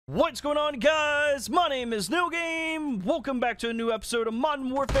What's going on, guys? My name is Nogame. Welcome back to a new episode of Modern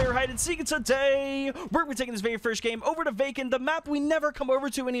Warfare Hide and Seek. And today, we're going to be taking this very first game over to Vacant, the map we never come over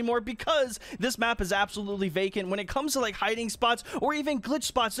to anymore because this map is absolutely vacant. When it comes to like hiding spots or even glitch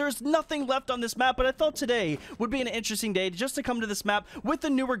spots, there's nothing left on this map. But I thought today would be an interesting day just to come to this map with the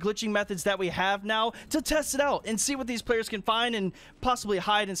newer glitching methods that we have now to test it out and see what these players can find and possibly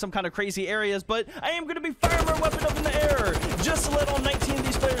hide in some kind of crazy areas. But I am going to be firing my weapon up in the air just to let all 19 of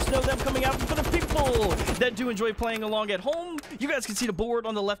these players know them coming out. For the people that do enjoy playing along at home, you guys can see the board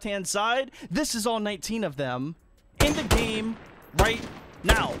on the left hand side. This is all 19 of them in the game right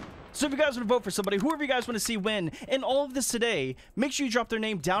now. So if you guys want to vote for somebody, whoever you guys want to see win in all of this today, make sure you drop their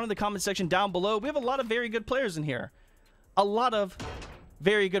name down in the comment section down below. We have a lot of very good players in here. A lot of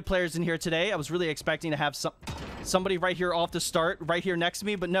very good players in here today. I was really expecting to have somebody right here off the start, right here next to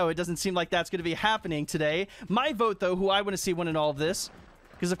me, but no, it doesn't seem like that's going to be happening today. My vote, though, who I want to see win in all of this,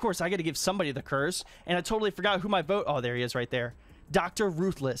 because, of course, I got to give somebody the curse. And I totally forgot who my vote... Oh, there he is right there. Dr.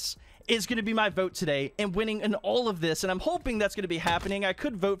 Ruthless is going to be my vote today and winning in all of this. And I'm hoping that's going to be happening. I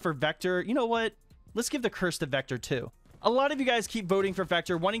could vote for Vector. You know what? Let's give the curse to Vector, too. A lot of you guys keep voting for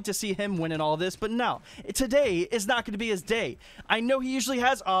Vector, wanting to see him win in all this, but no, today is not going to be his day. I know he usually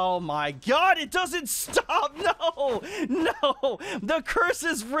has... Oh my god, it doesn't stop! No! No! The curse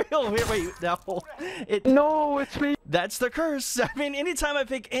is real! Wait, no. No, it's me! That's the curse. I mean, anytime I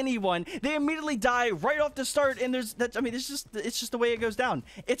pick anyone, they immediately die right off the start, and it's just the way it goes down.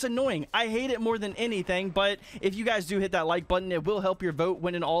 It's annoying. I hate it more than anything, but if you guys do hit that like button, it will help your vote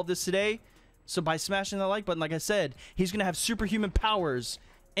win in all of this today. So by smashing the like button, like I said, he's going to have superhuman powers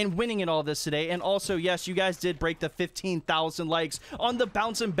and winning in all this today. And also, yes, you guys did break the 15,000 likes on the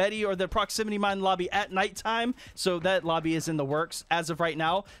Bouncin' Betty or the Proximity Mine lobby at nighttime. So that lobby is in the works as of right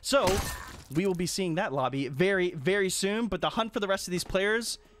now. So we will be seeing that lobby very, very soon. But the hunt for the rest of these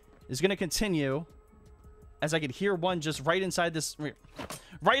players is going to continue, as I could hear one just right inside this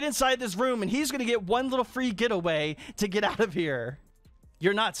room. And he's going to get one little free getaway to get out of here.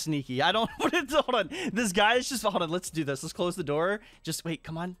 You're not sneaky. I don't want to... Hold on. This guy is just... Hold on. Let's do this. Let's close the door. Just wait.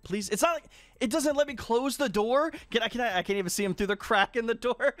 Come on, please. It's not like... It doesn't let me close the door. I can't even see him through the crack in the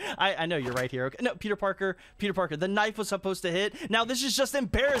door. I know you're right here. Okay. No, Peter Parker. Peter Parker. The knife was supposed to hit. Now, this is just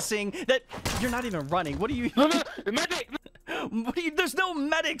embarrassing that you're not even running. What are you... Medic! There's no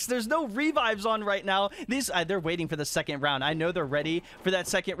medics. There's no revives on right now. They're waiting for the second round. I know they're ready for that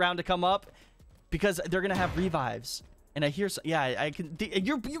second round to come up because they're going to have revives. And I hear, yeah, I can.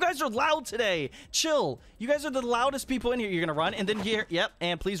 You guys are loud today. Chill. You guys are the loudest people in here. You're gonna run, and then here, yep.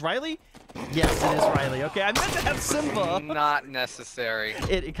 And please, Riley. Yes, it is Riley. Okay, I meant to have Simba. Not necessary.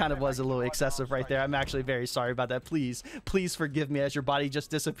 It kind of was a little excessive right there. I'm actually very sorry about that. Please forgive me as your body just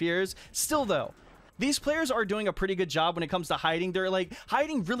disappears. Still though, these players are doing a pretty good job when it comes to hiding. They're like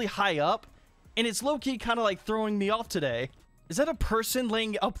hiding really high up, and it's low key kind of like throwing me off today. Is that a person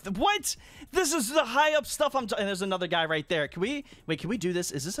laying up? What? This is the high up stuff. And there's another guy right there. Can we do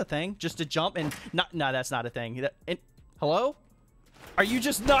this? Is this a thing? Just to jump and not? No, that's not a thing. Hello? Are you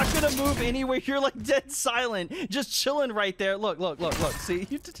just not gonna move anywhere? You're like dead silent, just chilling right there. Look. See,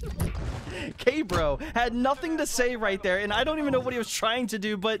 K-Bro had nothing to say right there, and I don't even know what he was trying to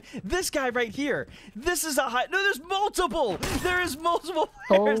do. But this guy right here, this is a high. No, there's multiple. There is multiple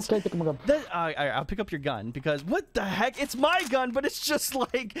players. Okay, pick my gun. I'll pick up your gun because what the heck? It's my gun, but it's just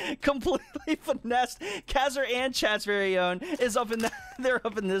like completely finessed. Kazar and Chat's very own is up in that. They're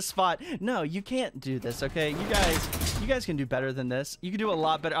up in this spot. No, you can't do this. Okay, you guys can do better than this. You can do a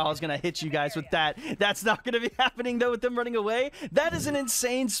lot better. Oh, I was gonna hit you guys with that. That's not gonna be happening though with them running away. That is an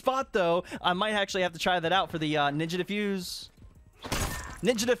insane spot though. I might actually have to try that out for the ninja diffuse.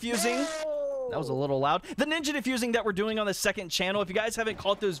 Ninja diffusing. That was a little loud. The ninja diffusing that we're doing on the second channel. If you guys haven't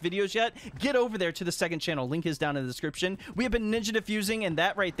caught those videos yet, get over there to the second channel. Link is down in the description. We have been ninja diffusing, and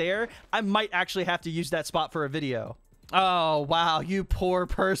that right there, I might actually have to use that spot for a video. Oh wow, you poor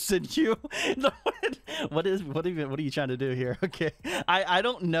person. You what are you trying to do here? Okay, I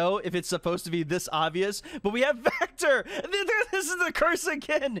don't know if it's supposed to be this obvious, but we have Vector. This is the curse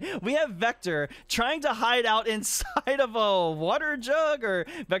again. We have Vector trying to hide out inside of a water jug. Or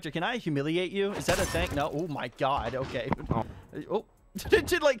Vector, can I humiliate you? Is that a thing? No. Oh my god. Okay. Oh.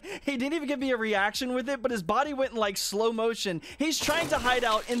 Like, he didn't even give me a reaction with it, but his body went in like slow motion. He's trying to hide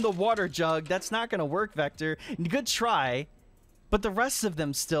out in the water jug. That's not gonna work, Vector. Good try, but the rest of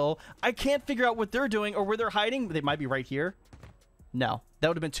them still, I can't figure out what they're doing or where they're hiding. They might be right here. No, that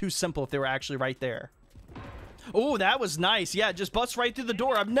would have been too simple if they were actually right there. Oh, that was nice. Yeah, just bust right through the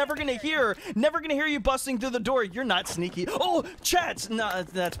door. I'm never gonna hear you busting through the door. You're not sneaky. Oh, chats. No,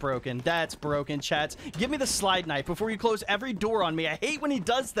 that's broken. That's broken, chats. Give me the slide knife before you close every door on me. I hate when he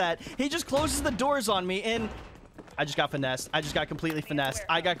does that. He just closes the doors on me, and I just got finessed. I just got completely finessed.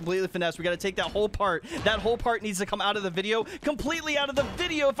 I got completely finessed. We got to take that whole part. That whole part needs to come out of the video. Completely out of the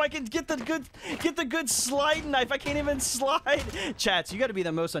video. If I can get the good slide knife. I can't even slide. Chats, you got to be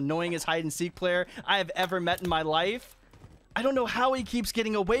the most annoyingest hide and seek player I have ever met in my life. I don't know how he keeps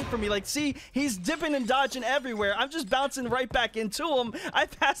getting away from me. Like, see, he's dipping and dodging everywhere. I'm just bouncing right back into him. I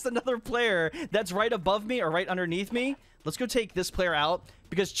passed another player that's right above me or right underneath me. Let's go take this player out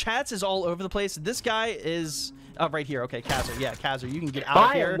because Chats is all over the place. This guy is right here. Okay, Kazzer. Yeah, Kazzer, you can get out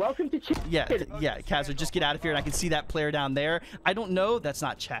of here. Welcome to Chuki. Yeah, Kazzer, just get out of here. And I can see that player down there. I don't know. That's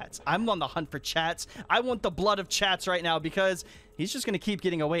not Chats. I'm on the hunt for Chats. I want the blood of Chats right now because he's just going to keep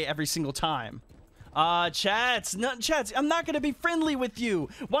getting away every single time. Chats, I'm not gonna be friendly with you.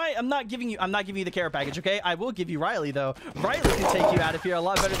 Why? I'm not giving you the care package, okay? I will give you Riley, though. Riley can take you out of here a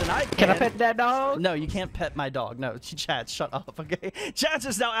lot better than I can. Can I pet that dog? No, you can't pet my dog. No, Chats, shut up, okay? Chats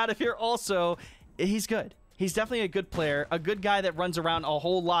is now out of here also. He's good. He's definitely a good player, a good guy that runs around a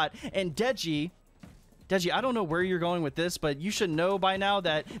whole lot. And Deji, I don't know where you're going with this, but you should know by now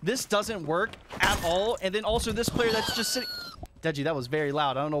that this doesn't work at all. And then also this player that's just sitting... Deji, that was very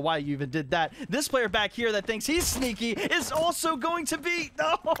loud. I don't know why you even did that. This player back here that thinks he's sneaky is also going to be...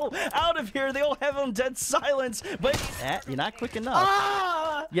 No! Out of here. They all have on dead silence. But you're not quick enough.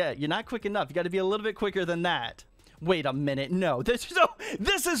 Ah! Yeah, you're not quick enough. You got to be a little bit quicker than that. Wait a minute. No. This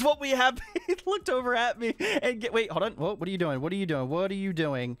is what we have. He looked over at me and... Wait, hold on. Whoa, what are you doing? What are you doing? What are you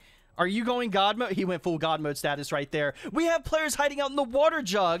doing? Are you going God mode? He went full God mode status right there. We have players hiding out in the water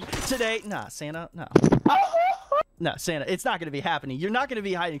jug today. Nah, Santa, no. No, Santa, it's not going to be happening. You're not going to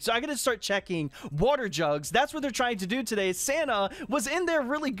be hiding. So I'm going to start checking water jugs. That's what they're trying to do today. Santa was in there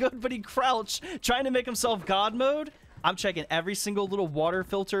really good, but he crouched, trying to make himself God mode. I'm checking every single little water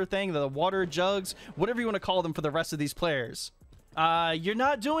filter thing, the water jugs, whatever you want to call them for the rest of these players. You're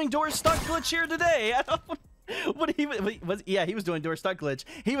not doing door stuck glitch here today. I don't... Yeah, he was doing door stuck glitch.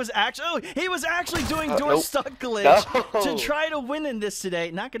 He was actually doing door stuck glitch to try to win in this today.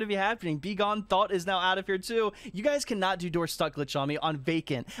 Not going to be happening. Be Gone Thought is now out of here too. You guys cannot do door stuck glitch on me on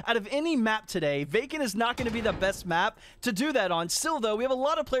Vacant. Out of any map today, Vacant is not going to be the best map to do that on. Still though, we have a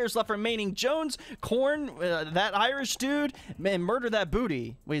lot of players left remaining. Jones, Corn, that Irish dude, man, Murder That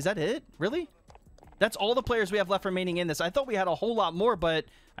Booty. Wait, is that it? Really? That's all the players we have left remaining in this. I thought we had a whole lot more, but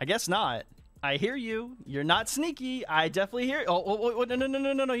I guess not. I hear you. You're not sneaky. I definitely hear. Oh,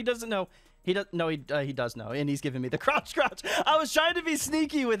 no. He doesn't know. He does. No, he does know, and he's giving me the crouch. I was trying to be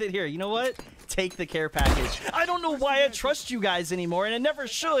sneaky with it here. You know what? Take the care package. I don't know why I trust you guys anymore, and I never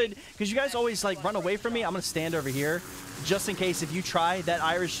should, because you guys always like run away from me. I'm gonna stand over here, just in case if you try that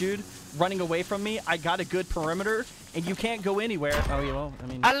Irish dude running away from me. I got a good perimeter, and you can't go anywhere. Oh, yeah, well, I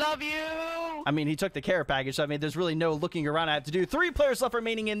mean, I love you. I mean, he took the care package, so I mean, there's really no looking around I have to do. 3 players left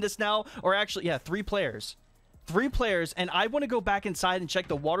remaining in this now, or actually, yeah, 3 players. 3 players, and I want to go back inside and check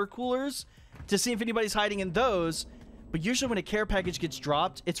the water coolers to see if anybody's hiding in those. But usually when a care package gets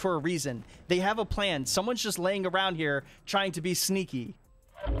dropped, it's for a reason. They have a plan. Someone's just laying around here trying to be sneaky.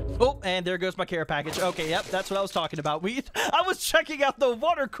 Oh, and there goes my care package. Okay, yep, that's what I was talking about. I was checking out the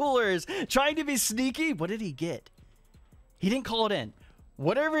water coolers, trying to be sneaky. What did he get? He didn't call it in.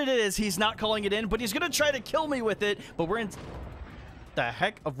 Whatever it is, he's not calling it in, but he's gonna try to kill me with it. But we're in the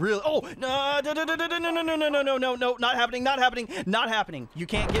heck of real. Oh no, not happening. You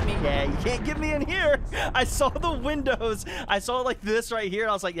can't get me. Yeah, you can't get me in here. I saw the windows. I saw like this right here.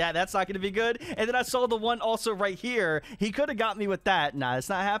 I was like, yeah, that's not gonna be good. And then I saw the one also right here. He could have got me with that. Nah, it's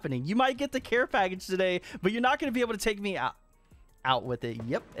not happening. You might get the care package today, but you're not gonna be able to take me out with it.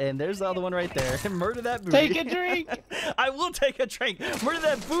 Yep, and there's the other one right there. Murder That Booty. Take a drink. I will take a drink. Murder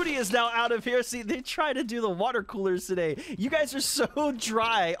That Booty is now out of here. See, they try to do the water coolers today. You guys are so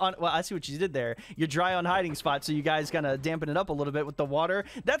dry on... Well, I see what you did there. You're dry on hiding spots, so you guys kind of dampen it up a little bit with the water.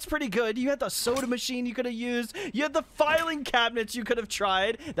 That's pretty good. You had the soda machine you could have used. You had the filing cabinets you could have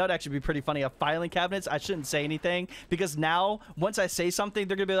tried. That would actually be pretty funny. A filing cabinets. I shouldn't say anything, because now, once I say something,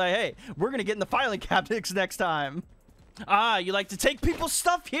 they're going to be like, hey, we're going to get in the filing cabinets next time. Ah, you like to take people's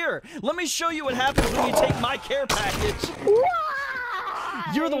stuff here. Let me show you what happens when you take my care package.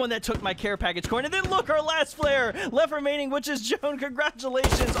 You're the one that took my care package, Corn. And then look, our last player left remaining, which is Joan.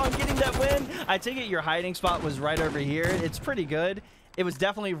 Congratulations on getting that win. I take it your hiding spot was right over here. It's pretty good. It was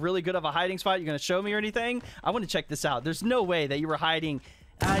definitely really good of a hiding spot. You're going to show me or anything? I want to check this out. There's no way that you were hiding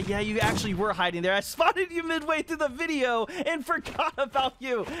Yeah, you actually were hiding there. I spotted you midway through the video and forgot about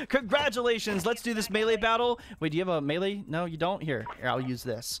you. Congratulations. Let's do this melee battle. Wait, do you have a melee? No, you don't? Here, I'll use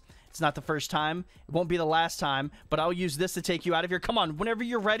this. It's not the first time. It won't be the last time, but I'll use this to take you out of here. Come on, whenever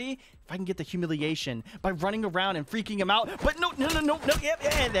you're ready. If I can get the humiliation by running around and freaking him out. But no.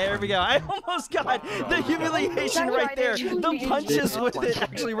 Yeah, there we go. I almost got the humiliation right there. The punches with it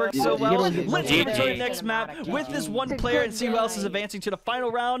actually worked so well. Let's move to our next map with this one player and see who else is advancing to the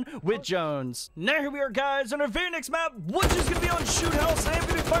final round with Jones. Now here we are, guys, on our very next map, which is going to be on Shoot House. I am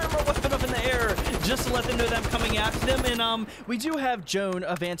going to be firing my weapon up in the air just to let them know that I'm coming after them. And we do have Joan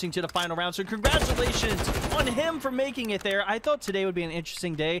advancing to the final round, so congratulations on him for making it there. I thought today would be an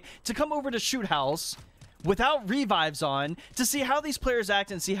interesting day to come over to Shoot House without revives on to see how these players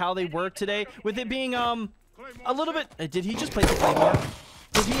act and see how they work today, with it being a little bit. Did he just place the claymore?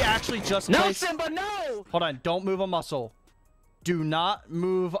 Did he actually just place? No, Simba, no! Hold on, don't move a muscle. Do not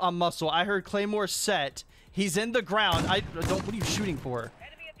move a muscle. I heard claymore set. He's in the ground. What are you shooting for?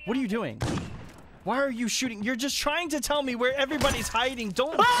 What are you doing? Why are you shooting? You're just trying to tell me where everybody's hiding.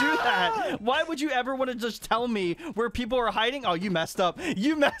 Don't do that. Why would you ever want to just tell me where people are hiding? Oh, you messed up.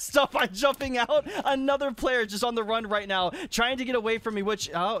 You messed up by jumping out. Another player just on the run right now, trying to get away from me, which,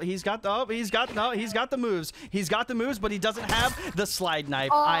 he's got the moves. He's got the moves, but he doesn't have the slide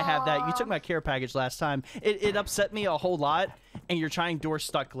knife. I have that. You took my care package last time. It upset me a whole lot. And you're trying door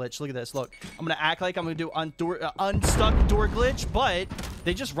stuck glitch. Look at this. Look, I'm gonna act like I'm gonna do unstuck door glitch, but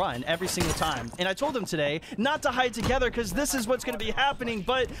they just run every single time. And I told them today not to hide together because this is what's gonna be happening.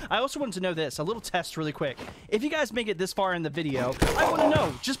 But I also wanted to know this, a little test really quick. If you guys make it this far in the video, I want to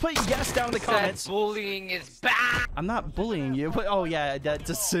know. Just put yes down in the comments. Bullying is back. I'm not bullying you, but oh yeah, that's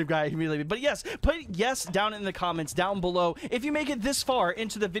the same guy humiliated me. But yes, put yes down in the comments down below. If you make it this far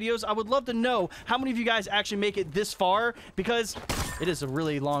into the videos, I would love to know how many of you guys actually make it this far, because it is a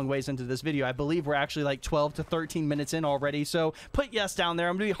really long ways into this video. I believe we're actually like 12 to 13 minutes in already. So put yes down there.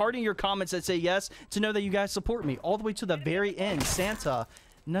 I'm gonna be hearting your comments that say yes to know that you guys support me all the way to the very end. Santa.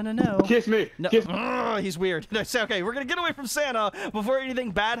 No. Kiss me. No. Kiss me. He's weird. Okay, we're gonna get away from Santa before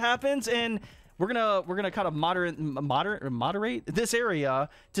anything bad happens, and we're gonna kind of moderate this area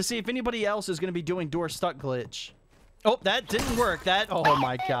to see if anybody else is gonna be doing door stuck glitch. Oh, that didn't work. Oh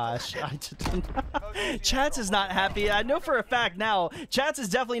my gosh. Chats is not happy. I know for a fact now, Chats is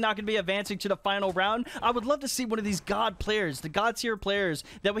definitely not going to be advancing to the final round. I would love to see one of these God players, the God tier players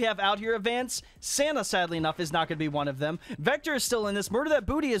that we have out here advance. Santa, sadly enough, is not going to be one of them. Vector is still in this. Murder That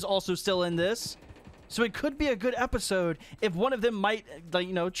Booty is also still in this. So it could be a good episode if one of them might,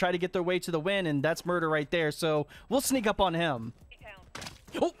 try to get their way to the win, and that's Murder right there. So we'll sneak up on him.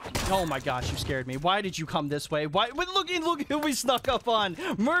 Oh my gosh, you scared me. Why did you come this way? Why? Look who we snuck up on.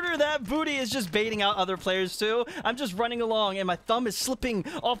 Murder That Booty is just baiting out other players too. I'm just running along and my thumb is slipping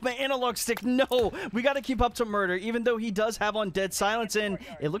off my analog stick. No, we got to keep up to Murder, even though he does have on dead silence, and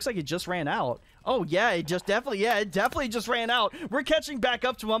it looks like it just ran out. Oh yeah, it definitely just ran out. We're catching back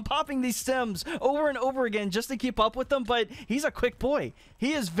up to him, popping these stems over and over again just to keep up with him, but he's a quick boy.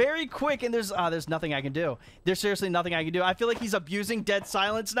 He is very quick, and there's nothing I can do. There's seriously nothing I can do. I feel like he's abusing dead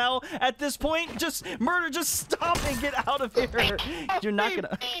silence now at this point. Murder, just stop and get out of here.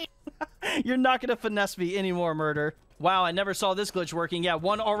 You're not gonna finesse me anymore, Murder. Wow, I never saw this glitch working. Yeah,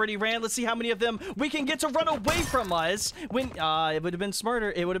 one already ran. Let's see how many of them we can get to run away from us. It would have been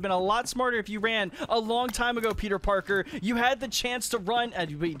smarter. It would have been a lot smarter if you ran a long time ago, Peter Parker. You had the chance to run.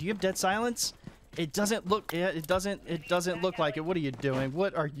 Wait, do you have dead silence? It doesn't look. It doesn't look like it. What are you doing?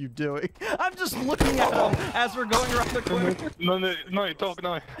 What are you doing? I'm just looking at him as we're going around the corner. No, dog,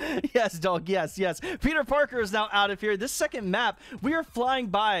 no. Yes, dog. Yes. Peter Parker is now out of here. This second map, we are flying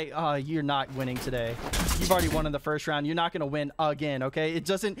by. You're not winning today. You've already won in the first round. You're not gonna win again. Okay? It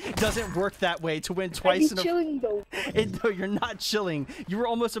doesn't work that way to win twice. Chilling though. No, you're not chilling. You were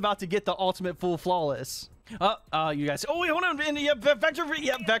almost about to get the ultimate full flawless. You guys. Oh, wait, hold on.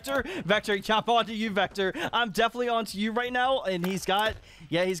 Vector, chop onto you, Vector. I'm definitely onto you right now, and he's got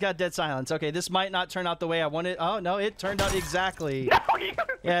dead silence. Okay, this might not turn out the way I wanted. Oh, no, it turned out exactly.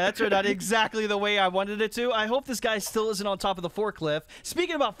 Yeah, that turned out exactly the way I wanted it to. I hope this guy still isn't on top of the forklift.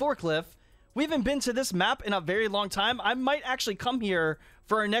 Speaking about forklift, we haven't been to this map in a very long time. I might actually come here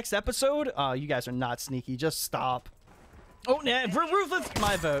for our next episode. You guys are not sneaky. Just stop. Oh, yeah, Ruthless.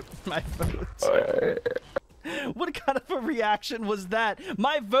 My vote. What kind of a reaction was that?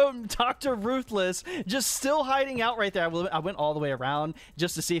 My vote, Dr. Ruthless, just still hiding out right there. I went all the way around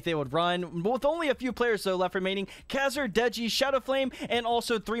just to see if they would run. With only a few players, though, left remaining. Kazzer, Deji, Shadowflame, and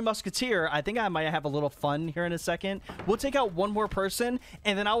also 3 Musketeer. I think I might have a little fun here in a second. We'll take out one more person,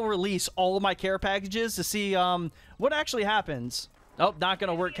 and then I'll release all of my care packages to see what actually happens. Oh, not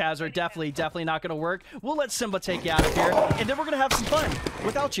gonna work, Kazzer. Definitely not gonna work. We'll let Simba take you out of here, and then we're gonna have some fun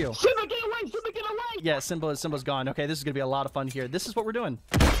without you. Simba, get away! Simba, get away! Yeah, Simba's gone. Okay, this is gonna be a lot of fun here. This is what we're doing.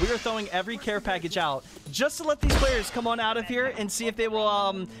 We are throwing every care package out just to let these players come on out of here and see if they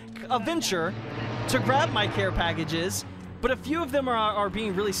will venture to grab my care packages. But a few of them are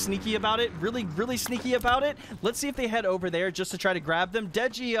being really sneaky about it. Really sneaky about it. Let's see if they head over there just to try to grab them.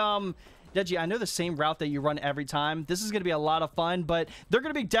 Deji, I know the same route that you run every time. This is going to be a lot of fun, but they're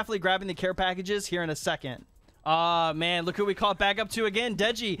going to be definitely grabbing the care packages here in a second. Man, look who we caught back up to again.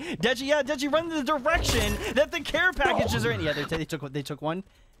 Deji, yeah, Deji, run in the direction that the care packages are in. Yeah, they took one.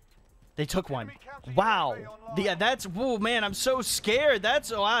 They took one. Wow. Yeah, that's, whoa, man, I'm so scared.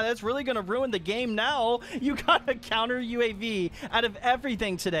 That's really going to ruin the game now. You got a counter UAV out of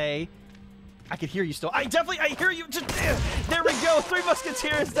everything today. I can hear you still. I hear you. Just, there we go. 3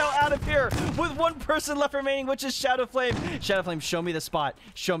 Musketeers now out of here with 1 person left remaining, which is Shadow Flame. Shadow Flame, show me the spot.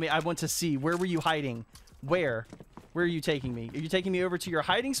 Show me. I want to see. Where were you hiding? Where are you taking me? Are you taking me over to your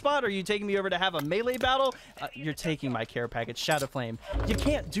hiding spot? Or are you taking me over to have a melee battle? You're taking my care package, Shadow Flame. You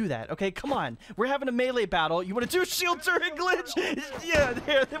can't do that, okay? Come on. We're having a melee battle. You want to do shield turret glitch? Yeah,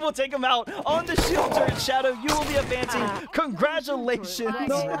 there. Then we'll take him out on the shield turret. Shadow, you will be advancing. Congratulations.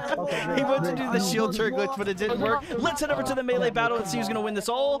 He went to do the shield turret glitch, but it didn't work. Let's head over to the melee battle and see who's going to win this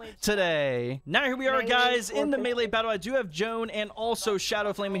all today. Now here we are, guys, in the melee battle. I do have Joan and also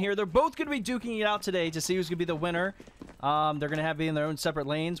Shadow Flame in here. They're both going to be duking it out today to see who's going to be the winner. They're going to be in their own separate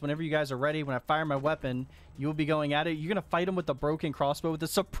lanes. Whenever you guys are ready, when I fire my weapon, you will be going at it. You're going to fight him with the broken crossbow with the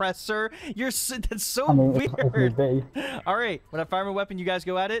suppressor. That's so weird. All right. When I fire my weapon, you guys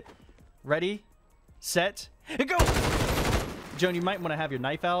go at it. Ready, set, and go. Joan, you might want to have your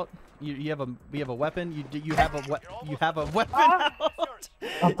knife out. You have a weapon. You have a weapon out.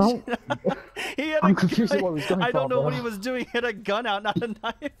 I'm confused at what was going on. I don't know what he was doing. He had a gun out, not a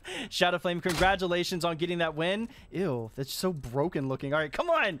knife. Shadow Flame, congratulations on getting that win. Ew, that's so broken looking. All right,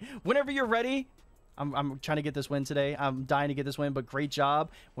 come on. Whenever you're ready. I'm trying to get this win today. I'm dying to get this win, but great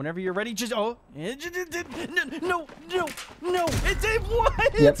job. Whenever you're ready, just no, it did what?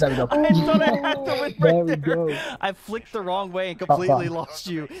 Yep, there we go. I thought I had the win right there. Go. I flicked the wrong way and completely lost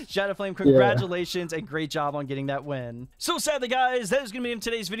you. Shadow Flame, congratulations and great job on getting that win. So sadly, guys, that is going to be in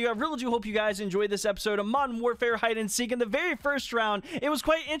today's video. I really do hope you guys enjoyed this episode of Modern Warfare Hide and Seek. In the very first round, it was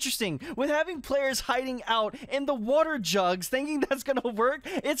quite interesting with having players hiding out in the water jugs, thinking that's going to work.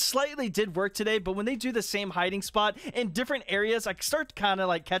 It slightly did work today, but when they do the same hiding spot in different areas, I start kind of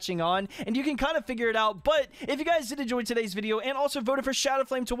like catching on, and you can kind of figure it out. But if you guys did enjoy today's video and also voted for Shadow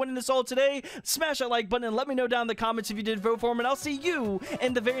Flame to win this all today, smash that like button and let me know down in the comments if you did vote for him, and I'll see you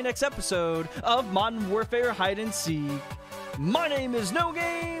in the very next episode of Modern Warfare Hide and Seek. My name is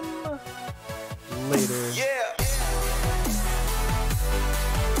Nogame. Later. Yeah.